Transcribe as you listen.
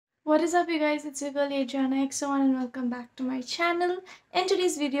What is up, you guys? It's your girl Adriana X1 and welcome back to my channel. In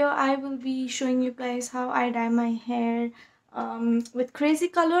today's video, I will be showing you guys how I dye my hair with Crazy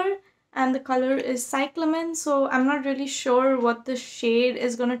Color, and the color is Cyclamen. So I'm not really sure what the shade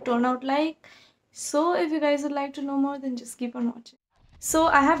is gonna turn out like. So if you guys would like to know more, then just keep on watching. So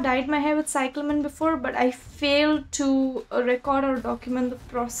I have dyed my hair with Cyclamen before, but I failed to record or document the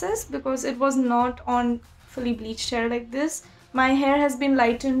process because it was not on fully bleached hair like this. My hair has been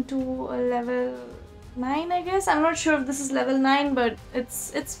lightened to a level 9, I guess. I'm not sure if this is level 9, but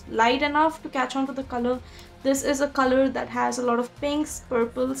it's light enough to catch on to the color. This is a color that has a lot of pinks,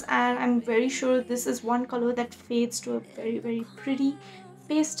 purples, and I'm very sure this is one color that fades to a very pretty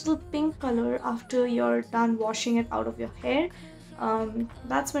pastel pink color after you're done washing it out of your hair.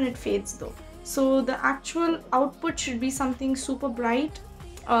 That's when it fades though. So the actual output should be something super bright,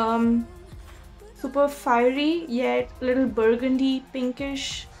 super fiery, yet a little burgundy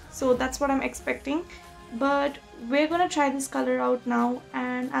pinkish. So that's what I'm expecting. But we're gonna try this color out now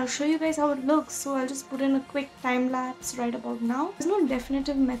and I'll show you guys how it looks. So I'll just put in a quick time lapse right about now. There's no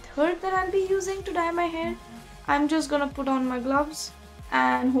definitive method that I'll be using to dye my hair. I'm just gonna put on my gloves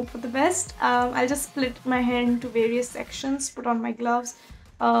and hope for the best. I'll just split my hair into various sections, put on my gloves,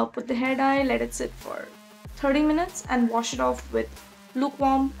 put the hair dye, let it sit for 30 minutes and wash it off with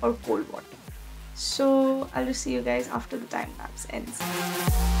lukewarm or cold water. So I'll just see you guys after the time lapse ends.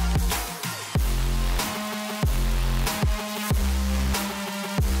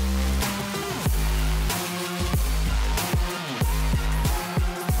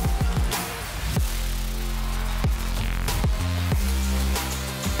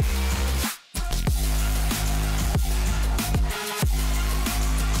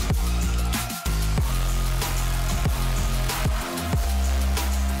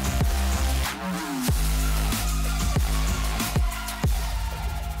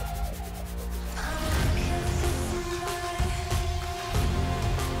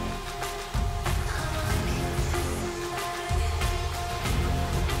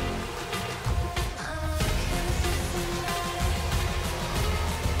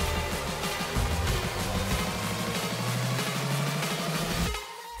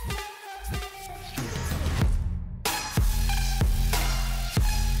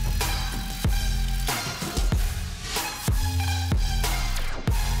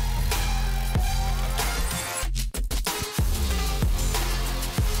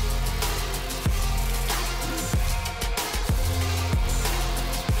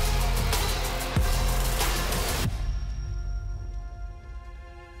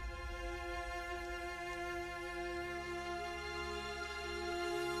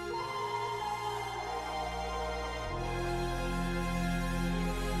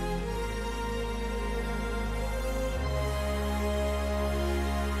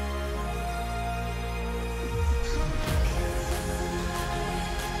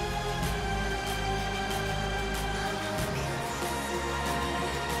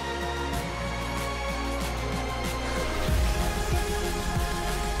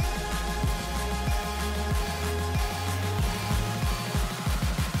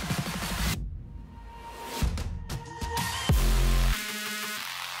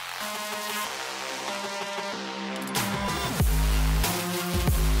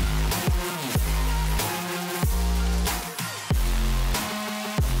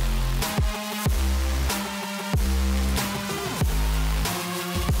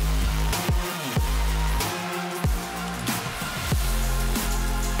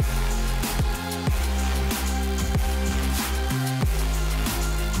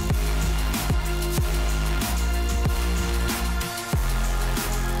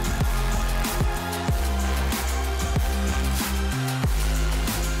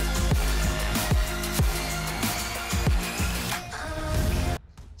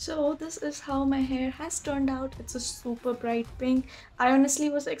 So this is how my hair has turned out. It's a super bright pink. I honestly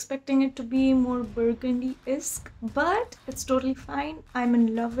was expecting it to be more burgundy-esque, but it's totally fine. I'm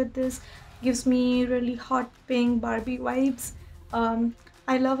in love with this. Gives me really hot pink Barbie vibes.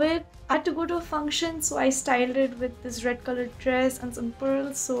 I love it. I had to go to a function, so I styled it with this red colored dress and some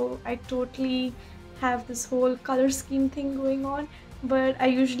pearls. So I totally have this whole color scheme thing going on. But I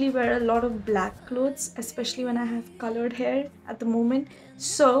usually wear a lot of black clothes, especially when I have colored hair at the moment.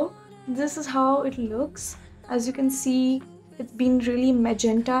 So this is how it looks. As you can see, it's been really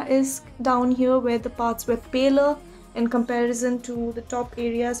magenta-esque down here where the parts were paler in comparison to the top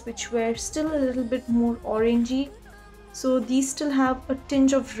areas which were still a little bit more orangey. So these still have a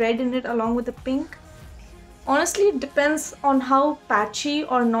tinge of red in it along with the pink. Honestly, it depends on how patchy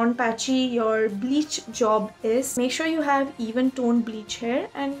or non-patchy your bleach job is. Make sure you have even toned bleach hair,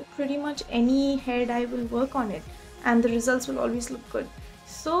 and pretty much any hair dye will work on it and the results will always look good.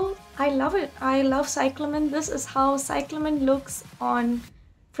 So I love it. I love cyclamen. This is how cyclamen looks on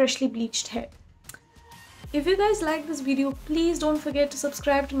freshly bleached hair. If you guys like this video, please don't forget to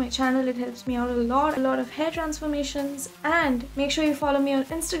subscribe to my channel. It helps me out a lot of hair transformations, and make sure you follow me on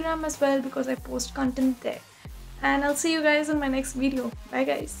Instagram as well because I post content there. And I'll see you guys in my next video. Bye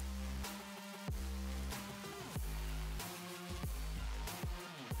guys.